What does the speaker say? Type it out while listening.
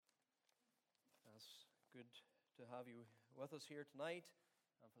Good to have you with us here tonight,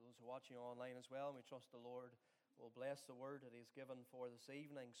 and for those who are watching online as well. And we trust the Lord will bless the word that He has given for this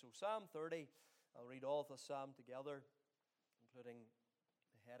evening. So Psalm 30, I'll read all of the psalm together, including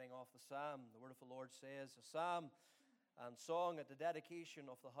the heading of the psalm. The word of the Lord says, a psalm and song at the dedication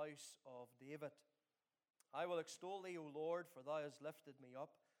of the house of David. I will extol thee, O Lord, for thou hast lifted me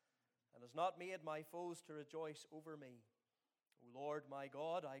up, and hast not made my foes to rejoice over me. O Lord my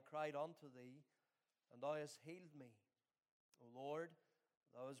God, I cried unto thee, and thou hast healed me. O Lord,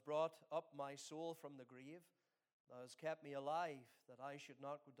 thou hast brought up my soul from the grave. Thou hast kept me alive, that I should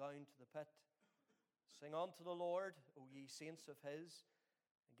not go down to the pit. Sing unto the Lord, O ye saints of His,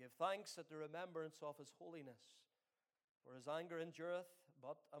 and give thanks at the remembrance of His holiness. For His anger endureth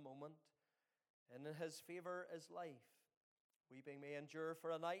but a moment, and in His favour is life. Weeping may endure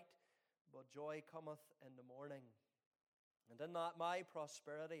for a night, but joy cometh in the morning. And in that my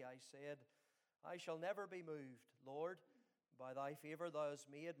prosperity I said, I shall never be moved. Lord, by thy favour thou hast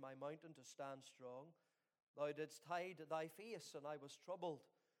made my mountain to stand strong. Thou didst hide thy face, and I was troubled.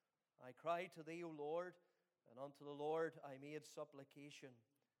 I cried to thee, O Lord, and unto the Lord I made supplication.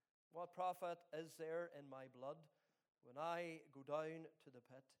 What profit is there in my blood when I go down to the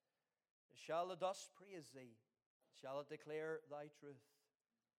pit? Shall the dust praise thee? Shall it declare thy truth?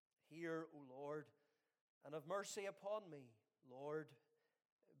 Hear, O Lord, and have mercy upon me. Lord,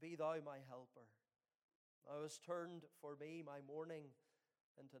 be thou my helper. Thou hast turned for me my mourning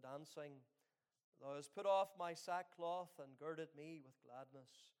into dancing. Thou hast put off my sackcloth and girded me with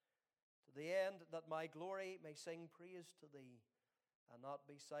gladness, to the end that my glory may sing praise to thee and not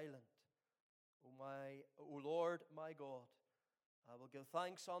be silent. O Lord my God, I will give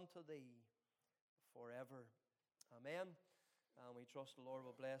thanks unto thee forever. Amen. And we trust the Lord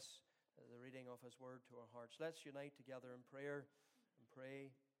will bless the reading of His word to our hearts. Let's unite together in prayer and pray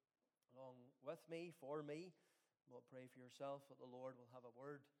along with me, for me. We'll pray for yourself that the Lord will have a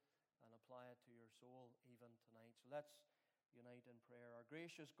word and apply it to your soul even tonight. So let's unite in prayer. Our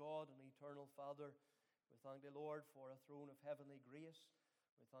gracious God and eternal Father, we thank Thee, Lord, for a throne of heavenly grace.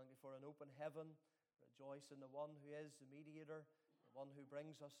 We thank Thee for an open heaven. Rejoice in the one who is the mediator, the one who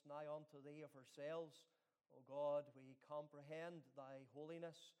brings us nigh unto Thee of ourselves. O God, we comprehend Thy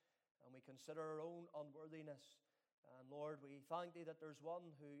holiness, and we consider our own unworthiness. And Lord, we thank Thee that there's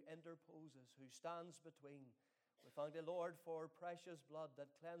one who interposes, who stands between. We thank Thee, Lord, for precious blood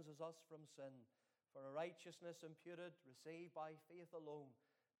that cleanses us from sin, for a righteousness imputed, received by faith alone,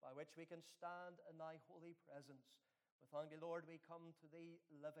 by which we can stand in Thy holy presence. We thank Thee, Lord, we come to Thee,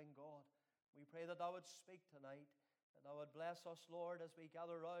 living God. We pray that Thou would speak tonight, that Thou would bless us, Lord, as we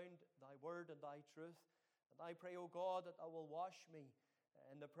gather round Thy word and Thy truth. And I pray, O God, that Thou will wash me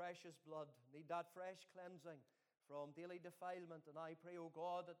in the precious blood, need that fresh cleansing from daily defilement. And I pray, O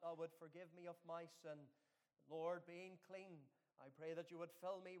God, that Thou would forgive me of my sin. Lord, being clean, I pray that You would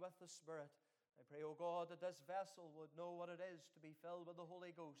fill me with the Spirit. I pray, O God, that this vessel would know what it is to be filled with the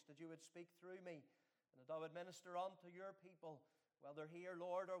Holy Ghost, that You would speak through me, and that Thou would minister unto Your people, whether here,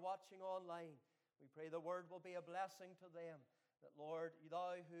 Lord, or watching online. We pray the word will be a blessing to them, that, Lord,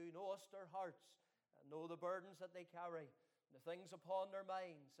 Thou who knowest their hearts and know the burdens that they carry, the things upon their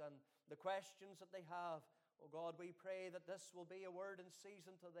minds, and the questions that they have, O God, we pray that this will be a word in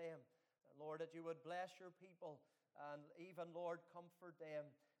season to them. And Lord, that You would bless Your people and even, Lord, comfort them.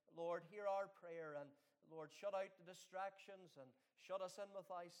 Lord, hear our prayer, and Lord, shut out the distractions and shut us in with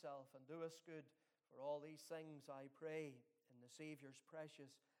Thyself and do us good. For all these things I pray in the Saviour's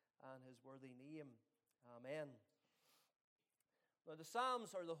precious and His worthy name. Amen. Now, the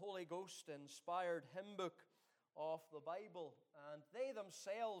Psalms are the Holy Ghost-inspired hymn book of the Bible, and they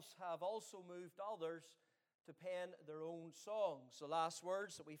themselves have also moved others to pen their own songs. The last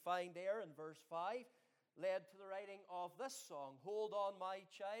words that we find there in verse 5 led to the writing of this song, Hold on, my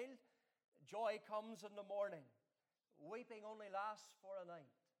child, joy comes in the morning, weeping only lasts for a night.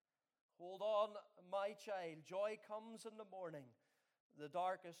 Hold on, my child, joy comes in the morning, the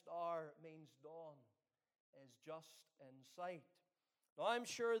darkest hour means dawn is just in sight. Now, I'm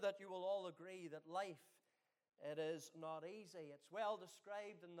sure that you will all agree that life, it is not easy. It's well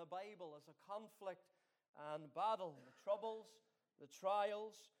described in the Bible as a conflict and battle. The troubles, the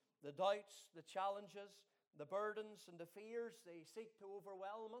trials, the doubts, the challenges, the burdens and the fears, they seek to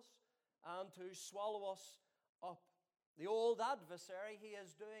overwhelm us and to swallow us up. The old adversary, he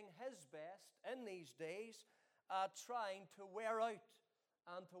is doing his best in these days at trying to wear out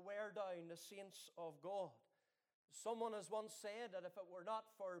and to wear down the saints of God. Someone has once said that if it were not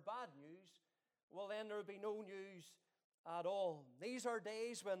for bad news, well, then there would be no news at all. These are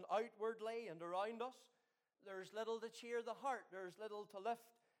days when outwardly and around us, there's little to cheer the heart, there's little to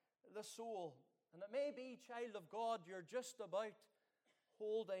lift the soul. And it may be, child of God, you're just about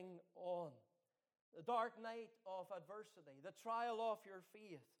holding on. The dark night of adversity, the trial of your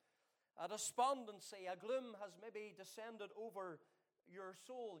faith, a despondency, a gloom has maybe descended over your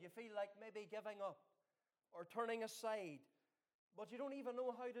soul. You feel like maybe giving up or turning aside, but you don't even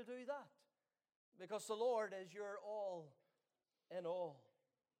know how to do that because the Lord is your all in all.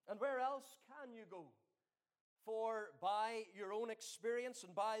 And where else can you go? For by your own experience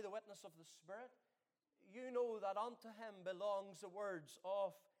and by the witness of the Spirit, you know that unto Him belongs the words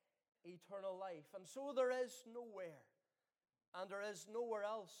of eternal life. And so there is nowhere, and there is nowhere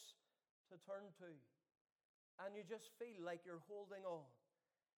else to turn to. And you just feel like you're holding on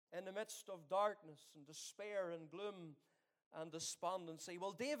in the midst of darkness and despair and gloom and despondency.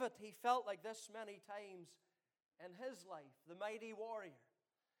 Well, David, he felt like this many times in his life. The mighty warrior,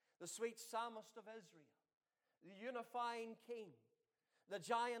 the sweet psalmist of Israel, the unifying king, the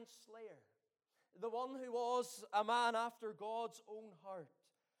giant slayer, the one who was a man after God's own heart.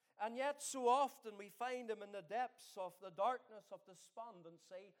 And yet so often we find him in the depths of the darkness of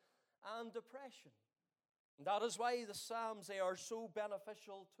despondency and depression. And that is why the Psalms, they are so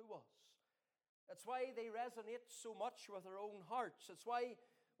beneficial to us. It's why they resonate so much with our own hearts. It's why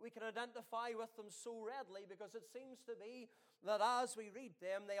we can identify with them so readily, because it seems to be that as we read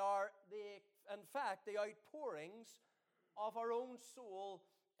them, they are, in fact, the outpourings of our own soul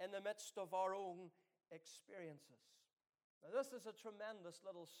in the midst of our own experiences. Now, this is a tremendous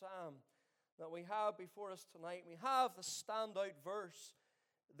little psalm that we have before us tonight. We have the standout verse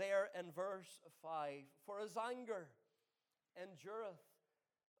there in verse 5. For his anger endureth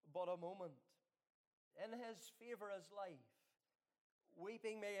but a moment. In his favor is life.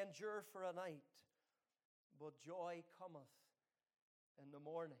 Weeping may endure for a night, but joy cometh in the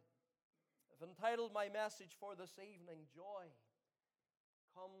morning. I've entitled my message for this evening, Joy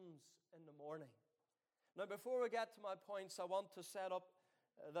Comes in the Morning. Now, before we get to my points, I want to set up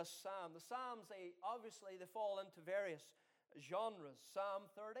this psalm. The psalms, they fall into various genres. Psalm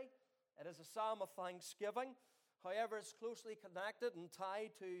 30, it is a psalm of thanksgiving. However, it's closely connected and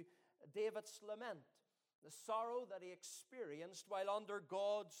tied to David's lament, the sorrow that he experienced while under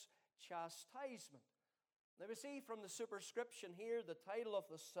God's chastisement. Now we see from the superscription here, the title of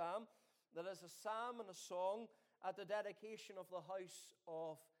the psalm, that is a psalm and a song at the dedication of the house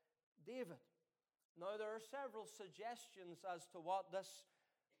of David. Now there are several suggestions as to what this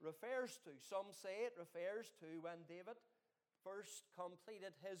refers to. Some say it refers to when David first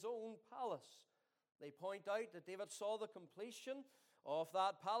completed his own palace. They point out that David saw the completion of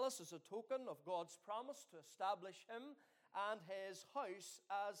that palace as a token of God's promise to establish him and his house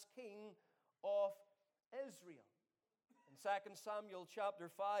as king of Israel. In 2 Samuel chapter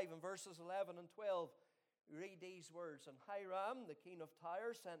 5 and verses 11 and 12, we read these words. And Hiram, the king of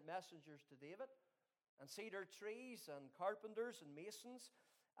Tyre, sent messengers to David, and cedar trees, and carpenters, and masons,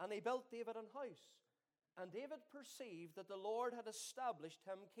 and they built David an house. And David perceived that the Lord had established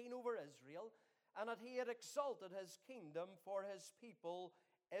him king over Israel, and that he had exalted his kingdom for his people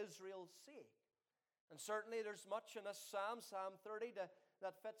Israel's sake. And certainly there's much in this psalm, Psalm 30,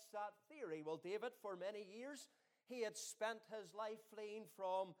 that fits that theory. Well, David, for many years, he had spent his life fleeing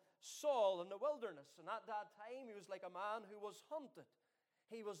from Saul in the wilderness. And at that time, he was like a man who was hunted.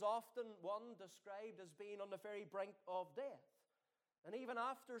 He was often one described as being on the very brink of death. And even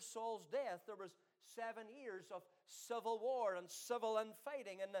after Saul's death, there was 7 years of civil war and civil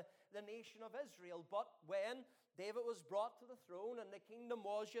infighting in the nation of Israel. But when David was brought to the throne and the kingdom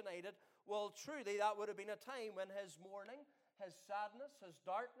was united, well, truly that would have been a time when his mourning, his sadness, his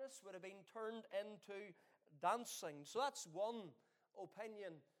darkness would have been turned into dancing. So that's one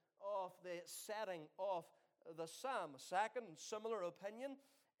opinion of the setting of the psalm. A second similar opinion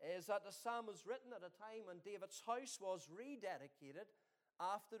is that the psalm was written at a time when David's house was rededicated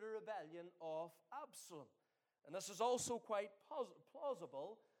after the rebellion of Absalom. And this is also quite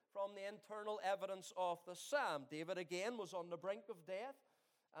plausible from the internal evidence of the psalm. David again was on the brink of death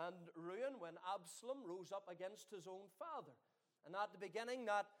and ruin when Absalom rose up against his own father. And at the beginning,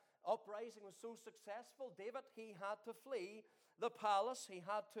 that uprising was so successful, David, he had to flee the palace. He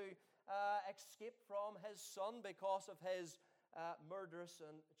had to escape from his son because of his murderous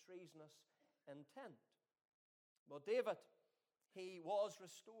and treasonous intent. Well, David, he was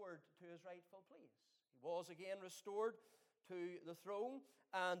restored to his rightful place. He was again restored to the throne,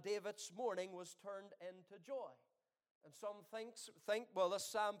 and David's mourning was turned into joy. And some think, well, this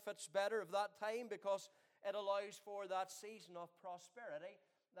psalm fits better of that time because it allows for that season of prosperity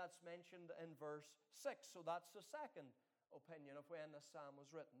that's mentioned in verse 6. So that's the second opinion of when the psalm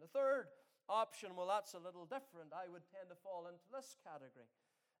was written. The third option, well, that's a little different. I would tend to fall into this category.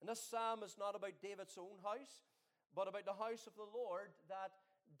 And this psalm is not about David's own house, but about the house of the Lord that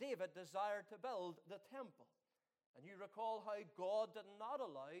David desired to build, the temple. And you recall how God did not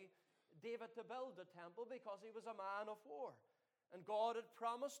allow David to build the temple because he was a man of war. And God had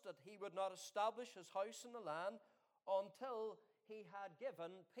promised that he would not establish his house in the land until he had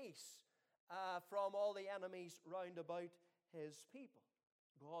given peace from all the enemies round about his people.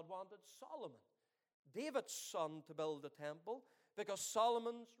 God wanted Solomon, David's son, to build the temple because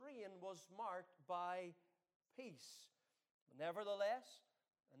Solomon's reign was marked by peace. Nevertheless,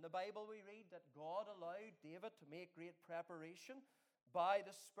 in the Bible we read that God allowed David to make great preparation. By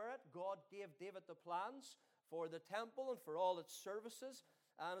the Spirit, God gave David the plans for the temple and for all its services.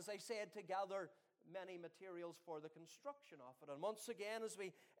 And as I said, to gather many materials for the construction of it. And once again, as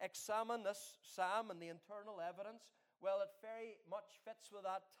we examine this psalm and the internal evidence, well, it very much fits with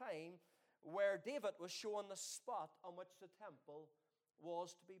that time where David was shown the spot on which the temple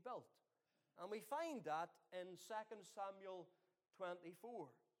was to be built. And we find that in 2 Samuel 24.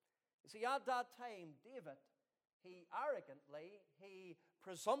 You see, at that time, David, he arrogantly, he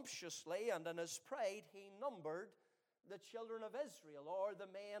presumptuously, and in his pride, he numbered the children of Israel, or the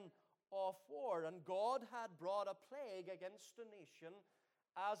men of war. And God had brought a plague against the nation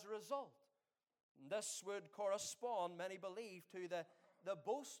as a result. And this would correspond, many believe, to the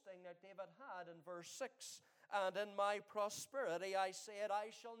boasting that David had in verse 6. And in my prosperity I said, I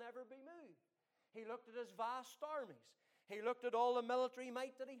shall never be moved. He looked at his vast armies. He looked at all the military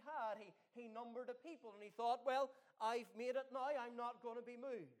might that he had. He numbered the people, and he thought, well, I've made it now. I'm not going to be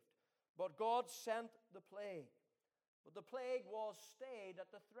moved. But God sent the plague. But the plague was stayed at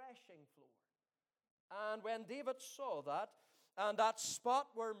the threshing floor. And when David saw that, and that spot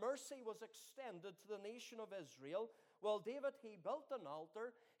where mercy was extended to the nation of Israel, well, David, he built an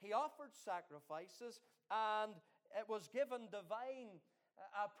altar, he offered sacrifices, and it was given divine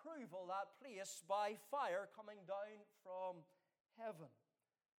approval, that place, by fire coming down from heaven.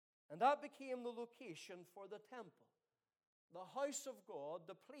 And that became the location for the temple. The house of God,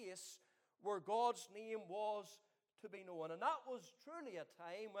 the place where God's name was to be known. And that was truly a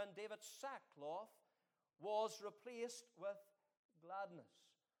time when David's sackcloth was replaced with gladness.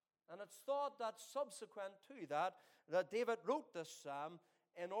 And it's thought that subsequent to that David wrote this psalm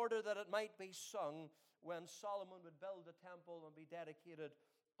in order that it might be sung when Solomon would build the temple and be dedicated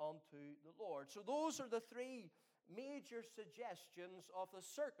unto the Lord. So those are the three major suggestions of the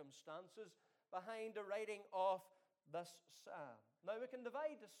circumstances behind the writing of this psalm. Now we can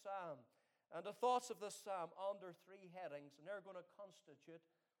divide the psalm and the thoughts of this psalm under three headings, and they're going to constitute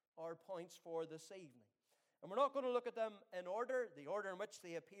our points for this evening. And we're not going to look at them in order, the order in which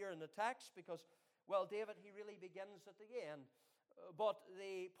they appear in the text, because, well, David, he really begins at the end. But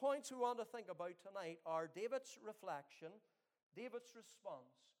the points we want to think about tonight are David's reflection, David's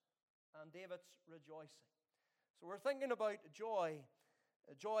response, and David's rejoicing. So we're thinking about joy.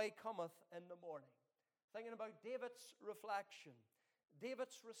 Joy cometh in the morning. Thinking about David's reflection,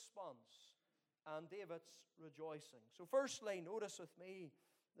 David's response, and David's rejoicing. So firstly, notice with me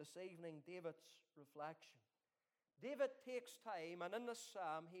this evening David's reflection. David takes time, and in the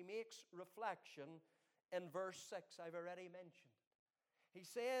psalm he makes reflection in verse 6. I've already mentioned it. He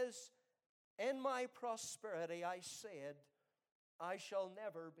says, in my prosperity I said, I shall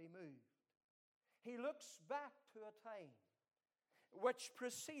never be moved. He looks back to a time which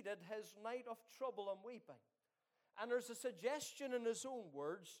preceded his night of trouble and weeping. And there's a suggestion in his own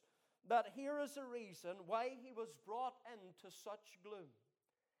words that here is a reason why he was brought into such gloom.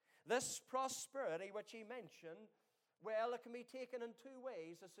 This prosperity which he mentioned, well, it can be taken in two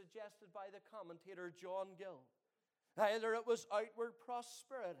ways, as suggested by the commentator John Gill. Either it was outward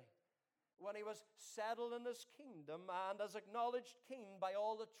prosperity, when he was settled in his kingdom and as acknowledged king by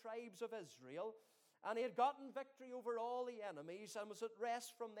all the tribes of Israel, and he had gotten victory over all the enemies and was at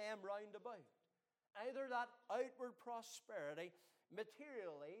rest from them round about. Either that outward prosperity,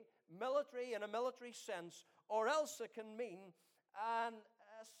 materially, military in a military sense, or else it can mean a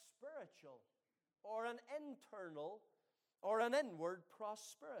spiritual or an internal or an inward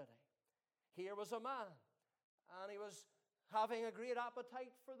prosperity. Here was a man, and he was having a great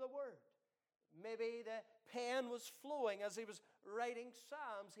appetite for the Word. Maybe the pen was flowing as he was writing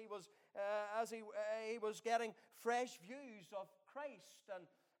psalms. He was he was getting fresh views of Christ, and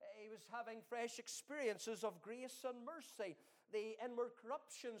he was having fresh experiences of grace and mercy. The inward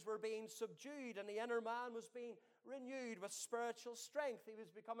corruptions were being subdued, and the inner man was being renewed with spiritual strength. He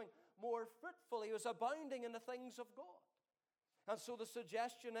was becoming more fruitful. He was abounding in the things of God. And so the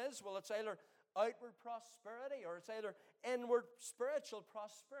suggestion is, well, it's either outward prosperity or it's either inward spiritual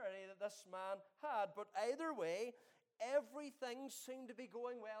prosperity that this man had. But either way, everything seemed to be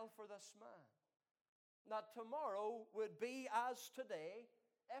going well for this man. That tomorrow would be as today,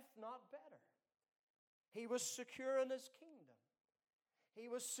 if not better. He was secure in his kingdom. He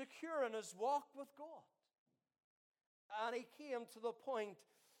was secure in his walk with God. And he came to the point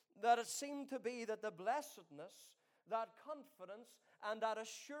that it seemed to be that the blessedness, that confidence, and that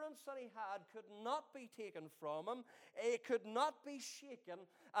assurance that he had could not be taken from him. It could not be shaken.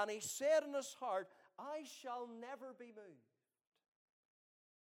 And he said in his heart, I shall never be moved.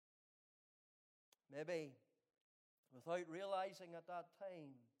 Maybe without realizing at that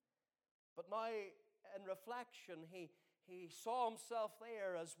time. But now, in reflection, he saw himself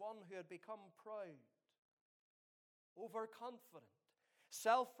there as one who had become proud, overconfident,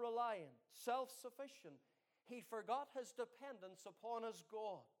 self-reliant, self-sufficient. He forgot his dependence upon his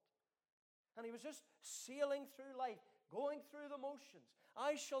God. And he was just sailing through life, going through the motions.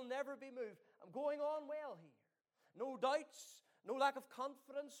 I shall never be moved. I'm going on well here. No doubts, no lack of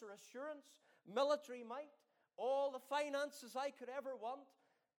confidence or assurance, military might, all the finances I could ever want.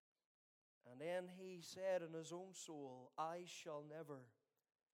 And then he said in his own soul, I shall never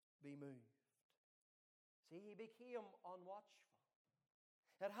be moved. See, he became unwatchful.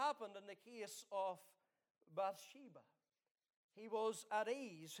 It happened in the case of Bathsheba. He was at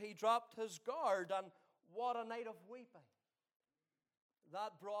ease. He dropped his guard, and what a night of weeping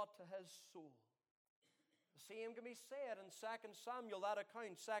that brought to his soul. The same can be said in 2 Samuel, that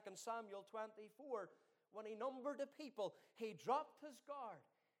account, 2 Samuel 24. When he numbered the people, he dropped his guard.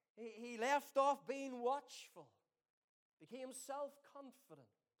 He left off being watchful, became self-confident.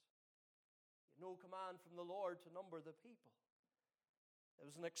 He had no command from the Lord to number the people. It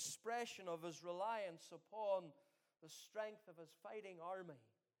was an expression of his reliance upon the strength of his fighting army.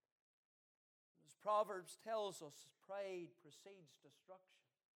 As Proverbs tells us, pride precedes destruction.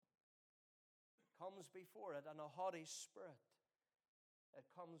 It comes before it, and a haughty spirit, it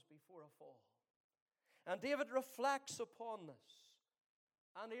comes before a fall. And David reflects upon this,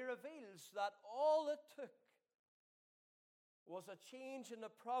 and he reveals that all it took was a change in the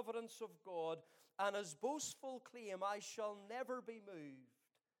providence of God, and his boastful claim, I shall never be moved,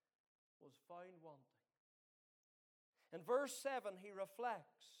 was found wanting. In verse 7, he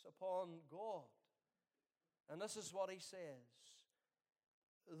reflects upon God. And this is what he says.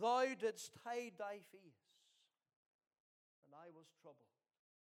 Thou didst hide thy face, and I was troubled.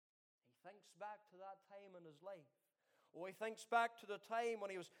 He thinks back to that time in his life. Oh, he thinks back to the time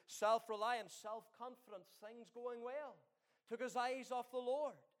when he was self-reliant, self-confident, things going well. Took his eyes off the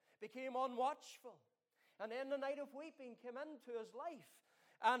Lord, became unwatchful. And then the night of weeping came into his life.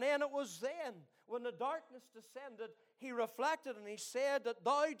 And then it was then, when the darkness descended, he reflected and he said that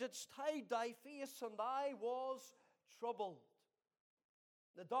thou didst hide thy face and I was troubled.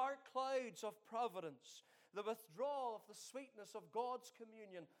 The dark clouds of providence, the withdrawal of the sweetness of God's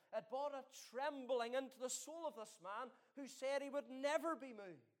communion, it brought a trembling into the soul of this man who said he would never be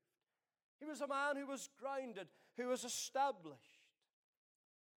moved. He was a man who was grounded, who was established.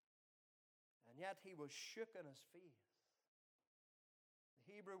 And yet he was shook in his faith.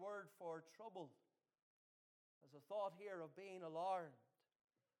 The Hebrew word for troubled is a thought here of being alarmed,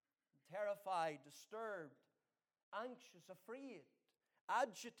 terrified, disturbed, anxious, afraid,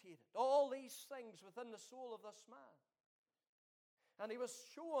 agitated. All these things within the soul of this man. And he was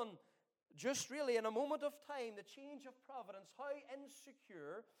shown just really in a moment of time the change of providence, how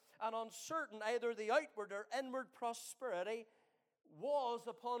insecure and uncertain either the outward or inward prosperity was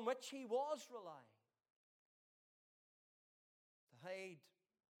upon which he was relying. To hide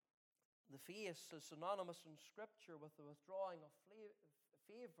the face is synonymous in Scripture with the withdrawing of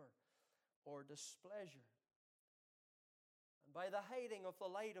favor or displeasure. And by the hiding of the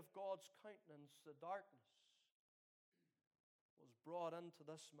light of God's countenance, the darkness was brought into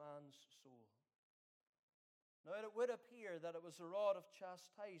this man's soul. Now it would appear that it was a rod of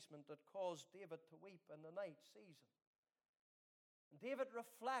chastisement that caused David to weep in the night season. And David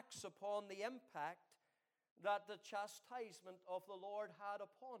reflects upon the impact that the chastisement of the Lord had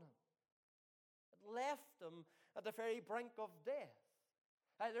upon him. It left him at the very brink of death,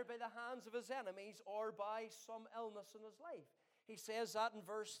 either by the hands of his enemies or by some illness in his life. He says that in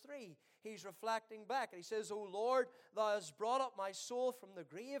verse 3. He's reflecting back. And he says, O Lord, thou hast brought up my soul from the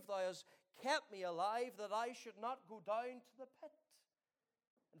grave. Thou hast kept me alive that I should not go down to the pit.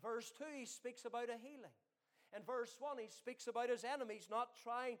 In verse 2, he speaks about a healing. In verse 1, he speaks about his enemies not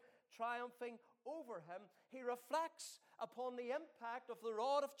triumphing over him. He reflects upon the impact of the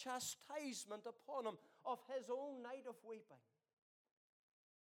rod of chastisement upon him, of his own night of weeping.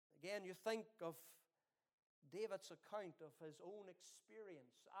 Again, you think of David's account of his own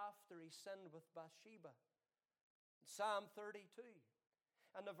experience after he sinned with Bathsheba. Psalm 32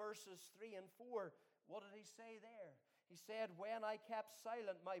 and the verses 3 and 4, what did he say there? He said, when I kept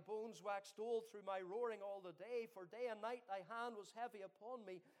silent, my bones waxed old through my roaring all the day. For day and night thy hand was heavy upon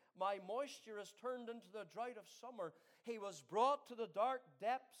me. My moisture is turned into the drought of summer. He was brought to the dark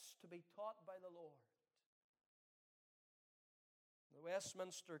depths to be taught by the Lord. The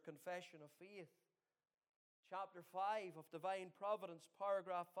Westminster Confession of Faith, chapter 5 of Divine Providence,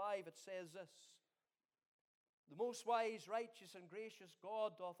 paragraph 5, it says this: the most wise, righteous, and gracious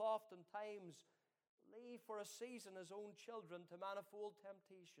God doth oftentimes leave for a season his own children to manifold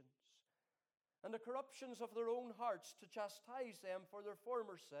temptations, and the corruptions of their own hearts, to chastise them for their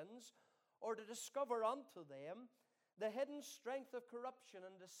former sins, or to discover unto them the hidden strength of corruption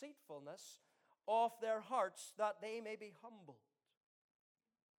and deceitfulness of their hearts, that they may be humbled.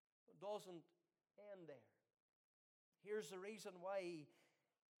 It doesn't end there. Here's the reason why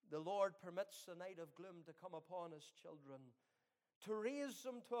the Lord permits the night of gloom to come upon his children: to raise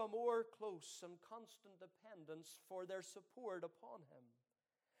them to a more close and constant dependence for their support upon him,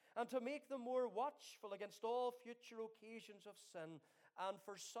 and to make them more watchful against all future occasions of sin, and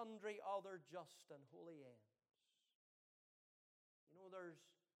for sundry other just and holy ends. You know, there's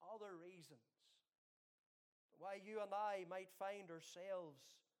other reasons why you and I might find ourselves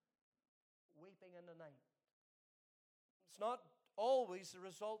weeping in the night. It's not always the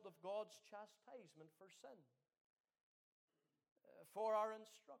result of God's chastisement for sin, for our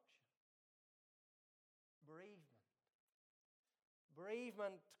instruction. Bereavement.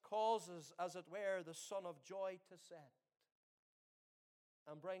 Bereavement causes, as it were, the sun of joy to set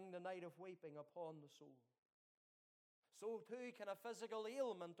and bring the night of weeping upon the soul. So too can a physical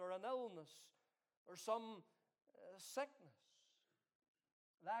ailment or an illness or some sickness,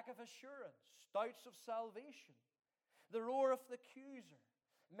 lack of assurance, doubts of salvation, the roar of the accuser,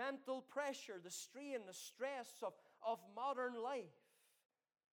 mental pressure, the strain, the stress of modern life.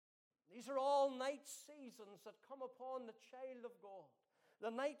 These are all night seasons that come upon the child of God,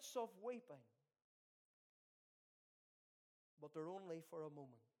 the nights of weeping. But they're only for a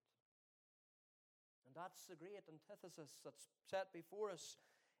moment. And that's the great antithesis that's set before us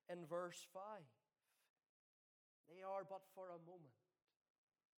in verse 5. They are but for a moment.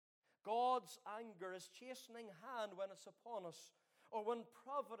 God's anger, his chastening hand when it's upon us, or when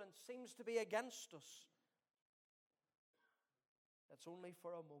providence seems to be against us, it's only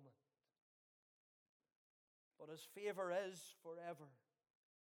for a moment. But his favor is forever.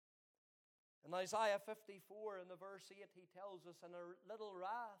 In Isaiah 54, in the verse 8, he tells us, in a little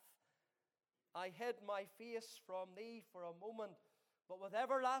wrath I hid my face from thee for a moment, but with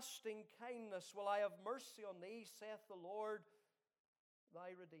everlasting kindness will I have mercy on thee, saith the Lord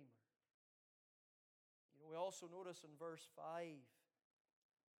thy Redeemer. You know, we also notice in verse 5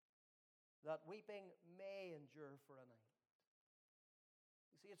 that weeping may endure for a night.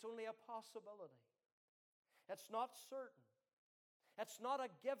 You see, it's only a possibility. It's not certain. It's not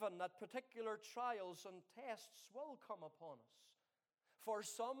a given that particular trials and tests will come upon us. For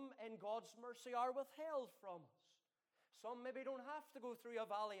some, in God's mercy, are withheld from us. Some maybe don't have to go through a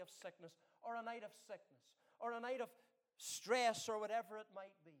valley of sickness, or a night of sickness, or a night of stress, or whatever it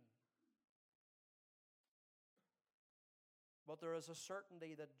might be. But there is a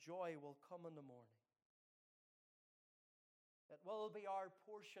certainty that joy will come in the morning. It will be our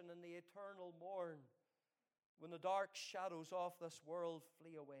portion in the eternal morn, when the dark shadows of this world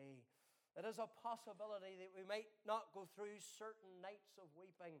flee away. It is a possibility that we might not go through certain nights of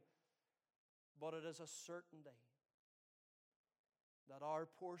weeping, but it is a certainty that our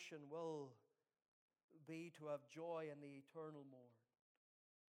portion will be to have joy in the eternal morn.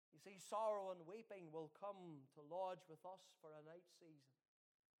 You see, sorrow and weeping will come to lodge with us for a night season,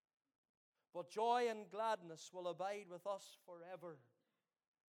 but joy and gladness will abide with us forever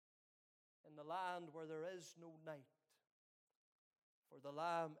in the land where there is no night, for the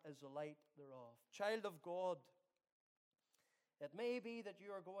Lamb is the light thereof. Child of God, it may be that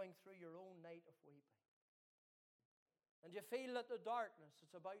you are going through your own night of weeping, and you feel that the darkness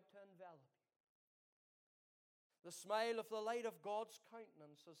is about to envelop you. The smile of the light of God's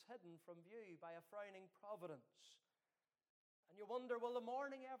countenance is hidden from view by a frowning providence, and you wonder, will the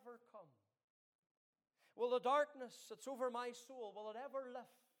morning ever come? Will the darkness that's over my soul, will it ever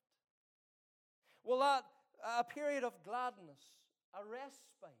lift? Will that a period of gladness, a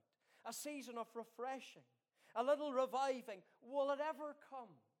respite, a season of refreshing, a little reviving, will it ever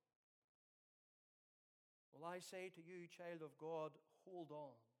come? Well, I say to you, child of God, hold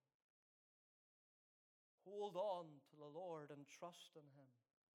on. Hold on to the Lord and trust in him.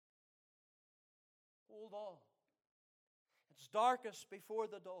 Hold on. It's darkest before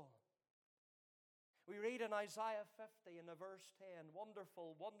the dawn. We read in Isaiah 50 in the verse 10,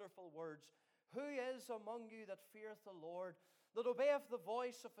 wonderful, wonderful words. Who is among you that feareth the Lord, that obeyeth the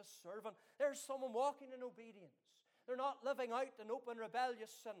voice of his servant? There's someone walking in obedience. They're not living out in open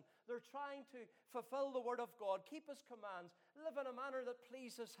rebellious sin. They're trying to fulfill the word of God, keep his commands, live in a manner that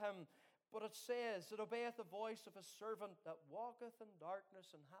pleases him. But it says, that obeyeth the voice of his servant, that walketh in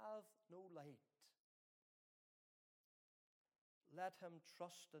darkness and hath no light. Let him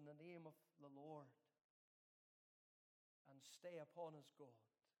trust in the name of the Lord and stay upon his God.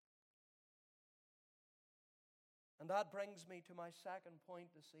 And that brings me to my second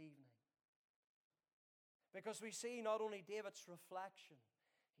point this evening. Because we see not only David's reflection,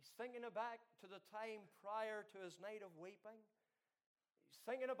 he's thinking back to the time prior to his night of weeping. He's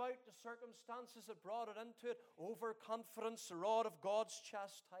thinking about the circumstances that brought it into it, overconfidence, the rod of God's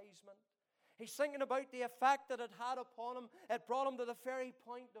chastisement. He's thinking about the effect that it had upon him. It brought him to the very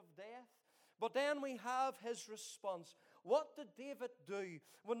point of death. But then we have his response. What did David do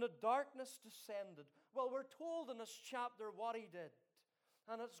when the darkness descended? Well, we're told in this chapter what he did.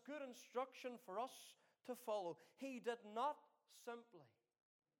 And it's good instruction for us to follow. He did not simply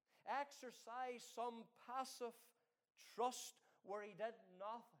exercise some passive trust where he did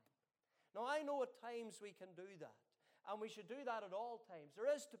nothing. Now, I know at times we can do that. And we should do that at all times. There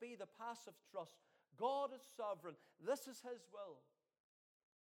is to be the passive trust. God is sovereign. This is his will.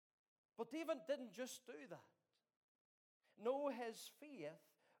 But David didn't just do that. No, his faith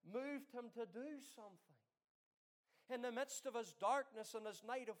moved him to do something in the midst of his darkness and his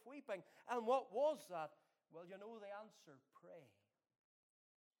night of weeping. And what was that? Well, you know the answer. Pray.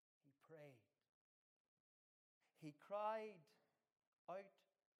 He prayed. He cried out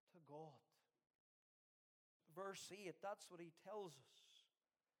to God. Verse 8, that's what he tells us.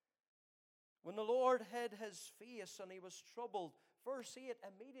 When the Lord hid his face and he was troubled, verse 8,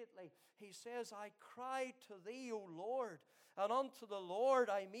 immediately he says, I cried to thee, O Lord, and unto the Lord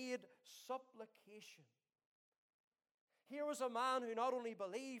I made supplication. Here was a man who not only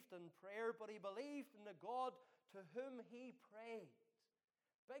believed in prayer, but he believed in the God to whom he prayed.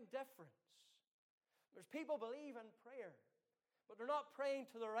 Big difference. There's people believe in prayer, but they're not praying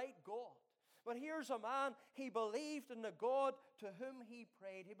to the right God. But here's a man, he believed in the God to whom he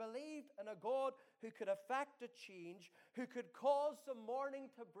prayed. He believed in a God who could effect a change, who could cause the morning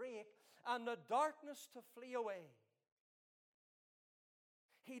to break and the darkness to flee away.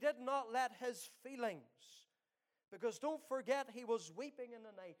 He did not let his feelings, because don't forget he was weeping in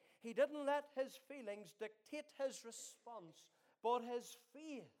the night, he didn't let his feelings dictate his response, but his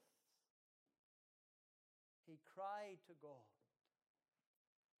faith. He cried to God.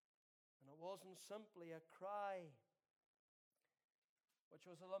 And it wasn't simply a cry which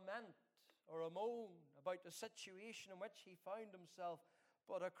was a lament or a moan about the situation in which he found himself,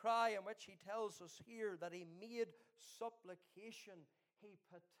 but a cry in which he tells us here that he made supplication. He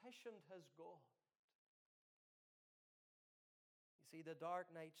petitioned his God. You see, the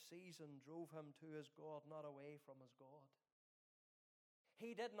dark night season drove him to his God, not away from his God.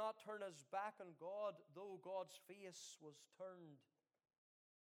 He did not turn his back on God, though God's face was turned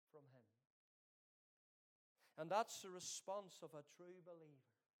from him. And that's the response of a true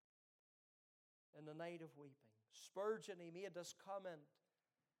believer in the night of weeping. Spurgeon, he made this comment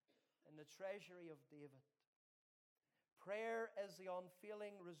in the Treasury of David. Prayer is the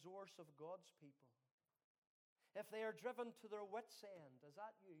unfailing resource of God's people. If they are driven to their wits' end, is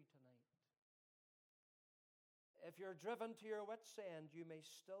that you tonight? If you're driven to your wits' end, you may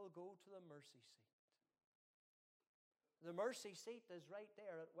still go to the mercy seat. The mercy seat is right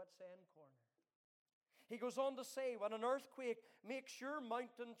there at wits' end corner. He goes on to say, when an earthquake makes your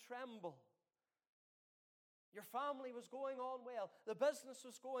mountain tremble, your family was going on well, the business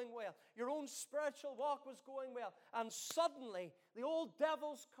was going well, your own spiritual walk was going well, and suddenly the old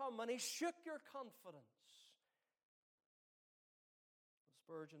devil's come and he shook your confidence.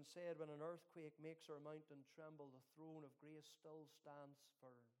 Spurgeon said, when an earthquake makes our mountain tremble, the throne of grace still stands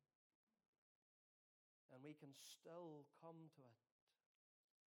firm. And we can still come to it.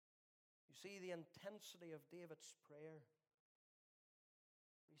 You see the intensity of David's prayer.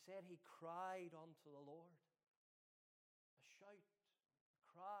 He said he cried unto the Lord. A shout, a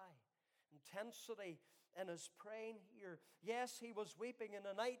cry, intensity in his praying here. Yes, he was weeping in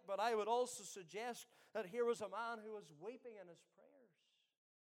the night, but I would also suggest that here was a man who was weeping in his prayers.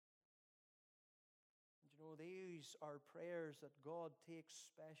 And you know, these are prayers that God takes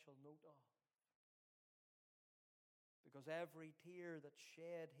special note of. Because every tear that's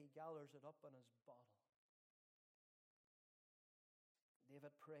shed, he gathers it up in his bottle.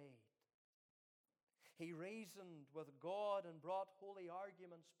 David prayed. He reasoned with God and brought holy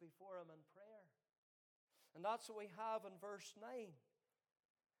arguments before him in prayer. And that's what we have in verse 9.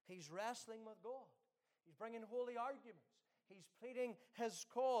 He's wrestling with God. He's bringing holy arguments. He's pleading his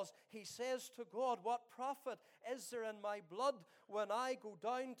cause. He says to God, what profit is there in my blood when I go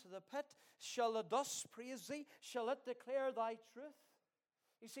down to the pit? Shall the dust praise thee? Shall it declare thy truth?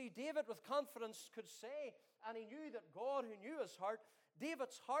 You see, David with confidence could say, and he knew that God who knew his heart,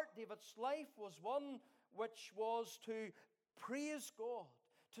 David's life was one which was to praise God,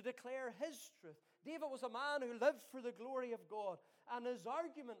 to declare his truth. David was a man who lived for the glory of God. And his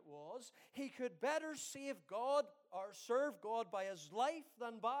argument was he could better save God or serve God by his life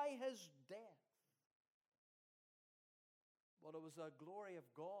than by his death. But it was the glory of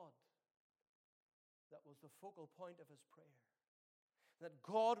God that was the focal point of his prayer. That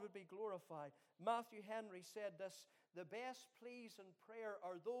God would be glorified. Matthew Henry said this, the best pleas in prayer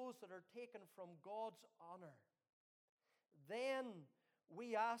are those that are taken from God's honor. Then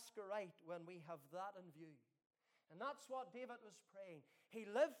we ask aright when we have that in view. And that's what David was praying. He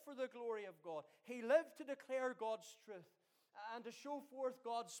lived for the glory of God. He lived to declare God's truth and to show forth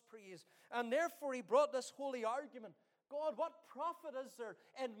God's praise. And therefore he brought this holy argument. God, what profit is there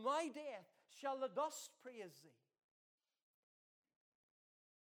in my death? Shall the dust praise thee?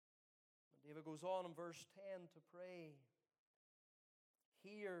 And David goes on in verse 10 to pray.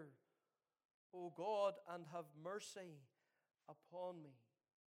 Hear, O God, and have mercy upon me.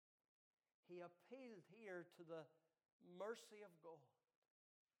 He appealed here to the mercy of God,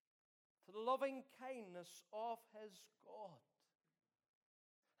 to the loving kindness of his God.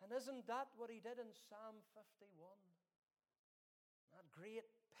 And isn't that what he did in Psalm 51? That great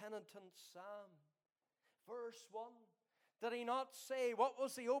penitent psalm. Verse 1. Did he not say, what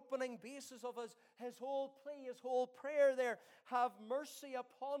was the opening basis of his whole plea, his whole prayer there? Have mercy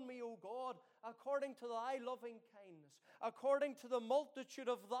upon me, O God, according to thy loving kindness, according to the multitude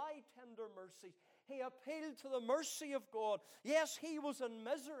of thy tender mercies. He appealed to the mercy of God. Yes, he was in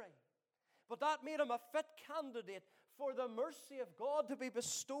misery, but that made him a fit candidate for the mercy of God to be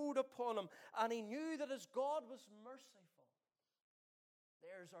bestowed upon him. And he knew that as God was merciful,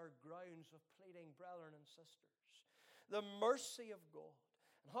 there's our grounds of pleading, brethren and sisters. The mercy of God.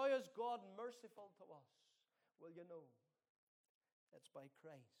 And how is God merciful to us? Well, you know, it's by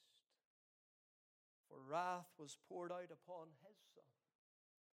Christ. For wrath was poured out upon his Son.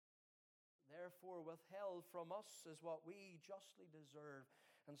 Therefore, withheld from us is what we justly deserve.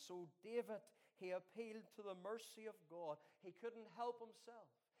 And so David, he appealed to the mercy of God. He couldn't help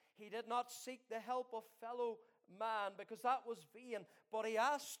himself. He did not seek the help of fellow man because that was vain. But he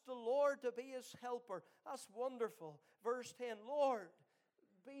asked the Lord to be his helper. That's wonderful. Verse 10, Lord,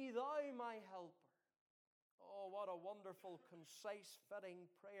 be thou my helper. Oh, what a wonderful, concise, fitting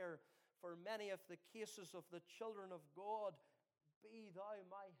prayer for many of the cases of the children of God. Be thou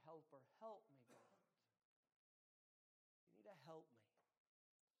my helper. Help me, God. You need to help me.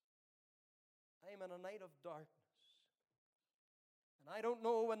 I'm in a night of darkness. And I don't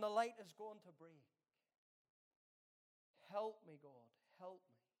know when the light is going to break. Help me, God. Help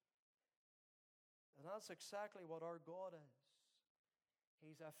me. And that's exactly what our God is.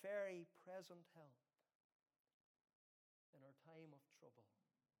 He's a very present help in our time of trouble.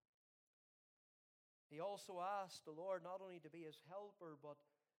 He also asked the Lord not only to be his helper, but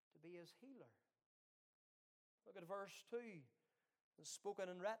to be his healer. Look at verse 2. It's spoken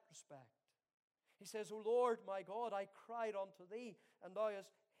in retrospect. He says, O Lord, my God, I cried unto thee, and thou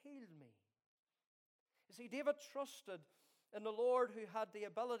hast healed me. You see, David trusted in the Lord who had the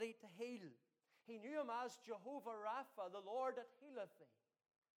ability to heal. He knew him as Jehovah Rapha, the Lord that healeth thee.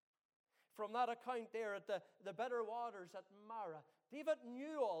 From that account there at the bitter waters at Marah, David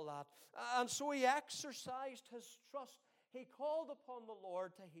knew all that. And so he exercised his trust. He called upon the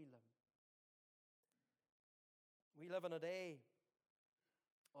Lord to heal him. We live in a day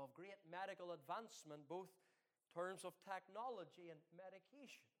of great medical advancement, both in terms of technology and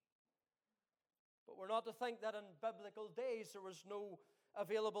medication. But we're not to think that in biblical days there was no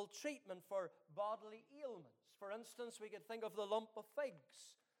available treatment for bodily ailments. For instance, we could think of the lump of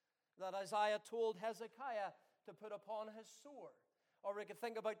figs that Isaiah told Hezekiah to put upon his sore. Or we could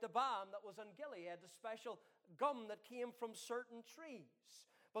think about the balm that was in Gilead, the special gum that came from certain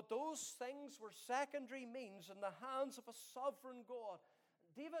trees. But those things were secondary means in the hands of a sovereign God.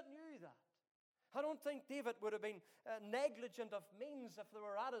 David knew that. I don't think David would have been negligent of means if they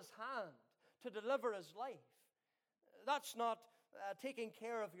were at his hand to deliver his life. That's not taking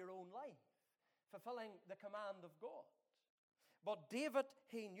care of your own life, fulfilling the command of God. But David,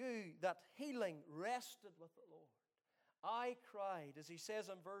 he knew that healing rested with the Lord. I cried, as he says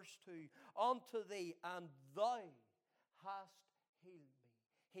in verse 2, unto thee, and thou hast healed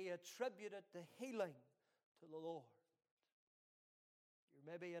me. He attributed the healing to the Lord. You're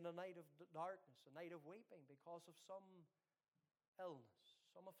maybe in a night of darkness, a night of weeping because of some illness,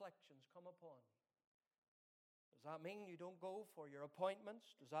 some afflictions come upon you. Does that mean you don't go for your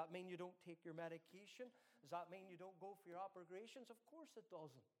appointments? Does that mean you don't take your medication? Does that mean you don't go for your operations? Of course it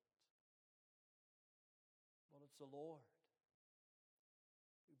doesn't. But it's the Lord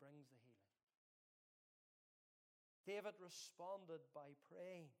who brings the healing. David responded by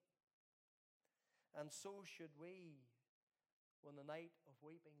praying. And so should we when the night of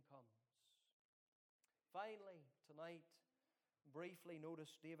weeping comes. Finally, tonight, briefly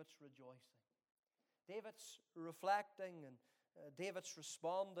notice David's rejoicing. David's reflecting and David's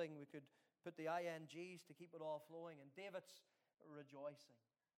responding. We could put the INGs to keep it all flowing. And David's rejoicing.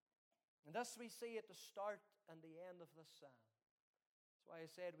 And this we see at the start and the end of this psalm. That's why I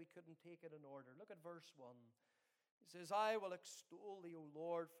said we couldn't take it in order. Look at verse 1. He says, I will extol thee, O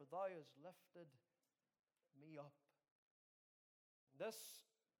Lord, for thou hast lifted me up.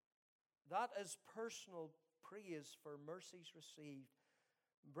 That is personal praise for mercies received.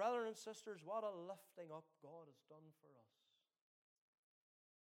 Brethren and sisters, what a lifting up God has done for us.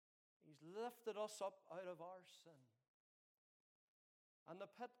 He's lifted us up out of our sin and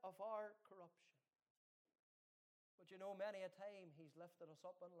the pit of our corruption. But you know, many a time He's lifted us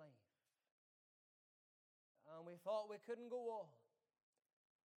up in life. And we thought we couldn't go on.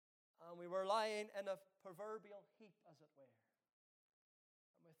 And we were lying in a proverbial heap, as it were.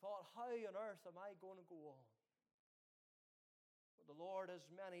 And we thought, how on earth am I going to go on? But the Lord has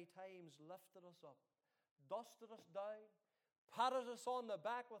many times lifted us up, dusted us down, patted us on the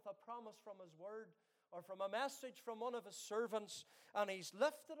back with a promise from His Word or from a message from one of His servants, and He's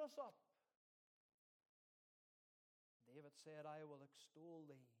lifted us up. David said, I will extol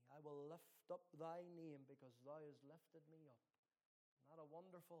thee. I will lift up thy name because thou hast lifted me up. Isn't that a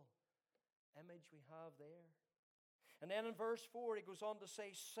wonderful image we have there? And then in verse 4 he goes on to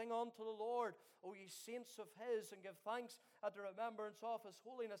say, sing unto the Lord, O ye saints of His, and give thanks at the remembrance of His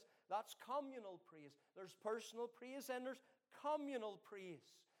holiness. That's communal praise. There's personal praise and there's communal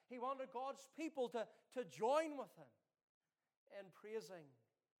praise. He wanted God's people to join with Him in praising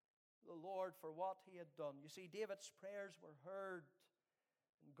the Lord for what He had done. You see, David's prayers were heard,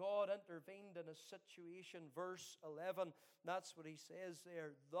 and God intervened in his situation. Verse 11, that's what he says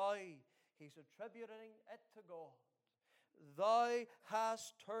there. Thou, he's attributing it to God. Thou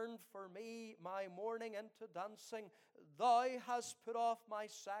hast turned for me my mourning into dancing. Thou hast put off my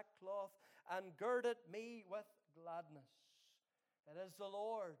sackcloth and girded me with gladness. It is the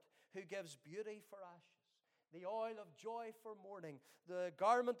Lord who gives beauty for ashes, the oil of joy for mourning, the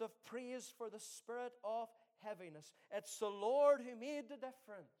garment of praise for the spirit of heaviness. It's the Lord who made the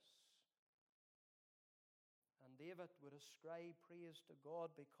difference. And David would ascribe praise to God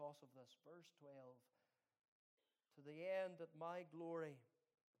because of this. Verse 12. To the end that my glory,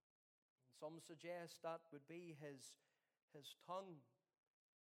 and some suggest that would be his tongue,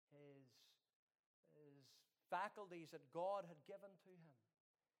 his faculties that God had given to him.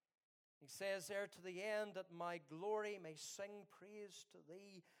 He says there, to the end that my glory may sing praise to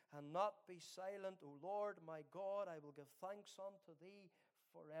thee and not be silent. O Lord my God, I will give thanks unto thee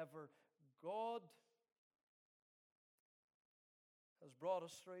forever. God has brought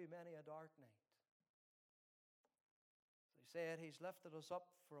us through many a dark night. Said He's lifted us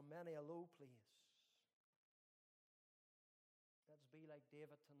up from many a low place. Let's be like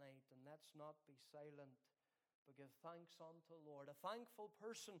David tonight, and let's not be silent, but give thanks unto the Lord. A thankful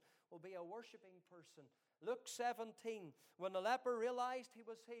person will be a worshiping person. Luke 17, when the leper realized he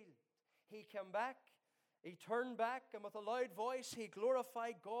was healed, he came back, he turned back, and with a loud voice he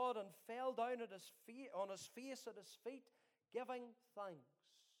glorified God and fell down on his face at His feet, giving thanks.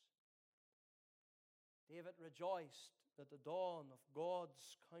 David rejoiced that the dawn of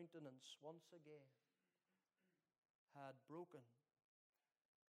God's countenance once again had broken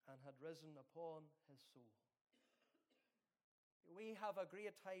and had risen upon his soul. We have a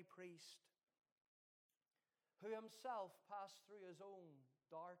great high priest who himself passed through his own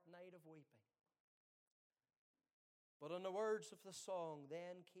dark night of weeping. But in the words of the song,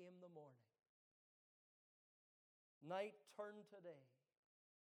 then came the morning. Night turned to day.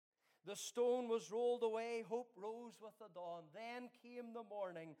 The stone was rolled away, hope rose with the dawn. Then came the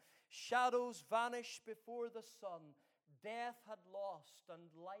morning, shadows vanished before the sun. Death had lost and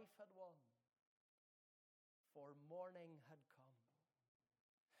life had won, for morning had come.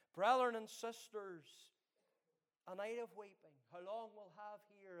 Brethren and sisters, a night of weeping, how long we'll have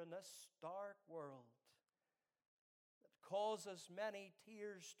here in this dark world that causes many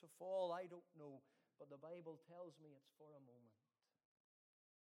tears to fall, I don't know, but the Bible tells me it's for a moment.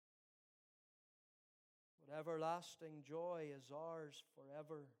 That everlasting joy is ours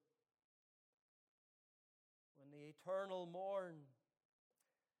forever. When the eternal morn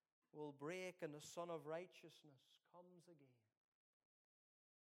will break and the Son of Righteousness comes again.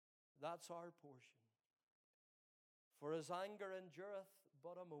 That's our portion. For his anger endureth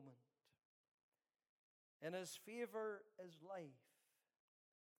but a moment. In his favor is life.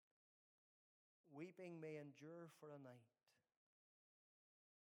 Weeping may endure for a night,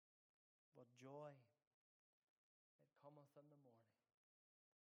 but joy, it cometh in the morning.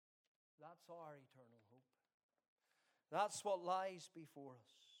 That's our eternal hope. That's what lies before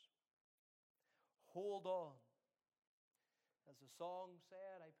us. Hold on. As the song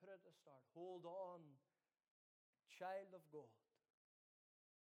said, I put it at the start, hold on, child of God.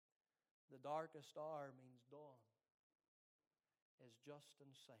 The darkest hour means dawn is just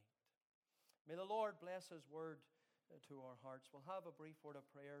in sight. May the Lord bless his word to our hearts. We'll have a brief word of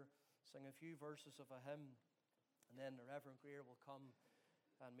prayer, sing a few verses of a hymn, and then the Reverend Greer will come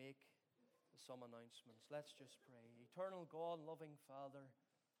and make some announcements. Let's just pray. Eternal God, loving Father,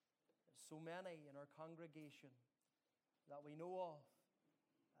 there's so many in our congregation that we know of,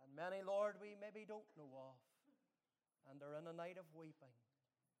 and many, Lord, we maybe don't know of, and they're in a night of weeping.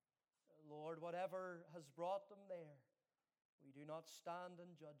 Lord, whatever has brought them there, we do not stand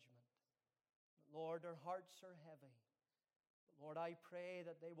in judgment. But Lord, their hearts are heavy. But Lord, I pray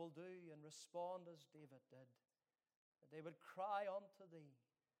that they will do and respond as David did, that they would cry unto Thee,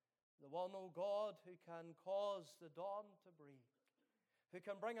 the one, O God, who can cause the dawn to break, who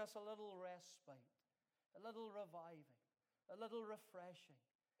can bring us a little respite, a little reviving, a little refreshing,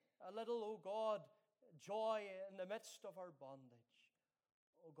 a little, O God, joy in the midst of our bondage.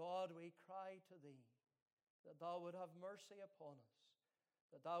 O God, we cry to Thee that Thou would have mercy upon us,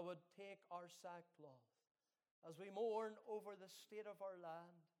 that Thou would take our sackcloth as we mourn over the state of our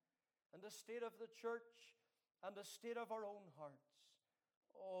land and the state of the church and the state of our own hearts.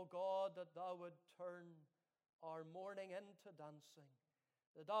 O God, that Thou would turn our mourning into dancing,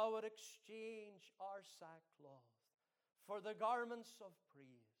 that Thou would exchange our sackcloth for the garments of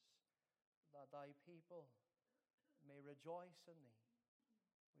praise, that Thy people may rejoice in Thee.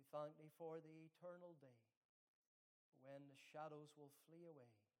 We thank Thee for the eternal day when the shadows will flee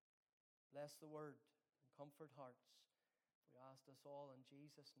away. Bless the word and comfort hearts. We ask this all in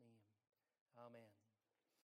Jesus' name. Amen.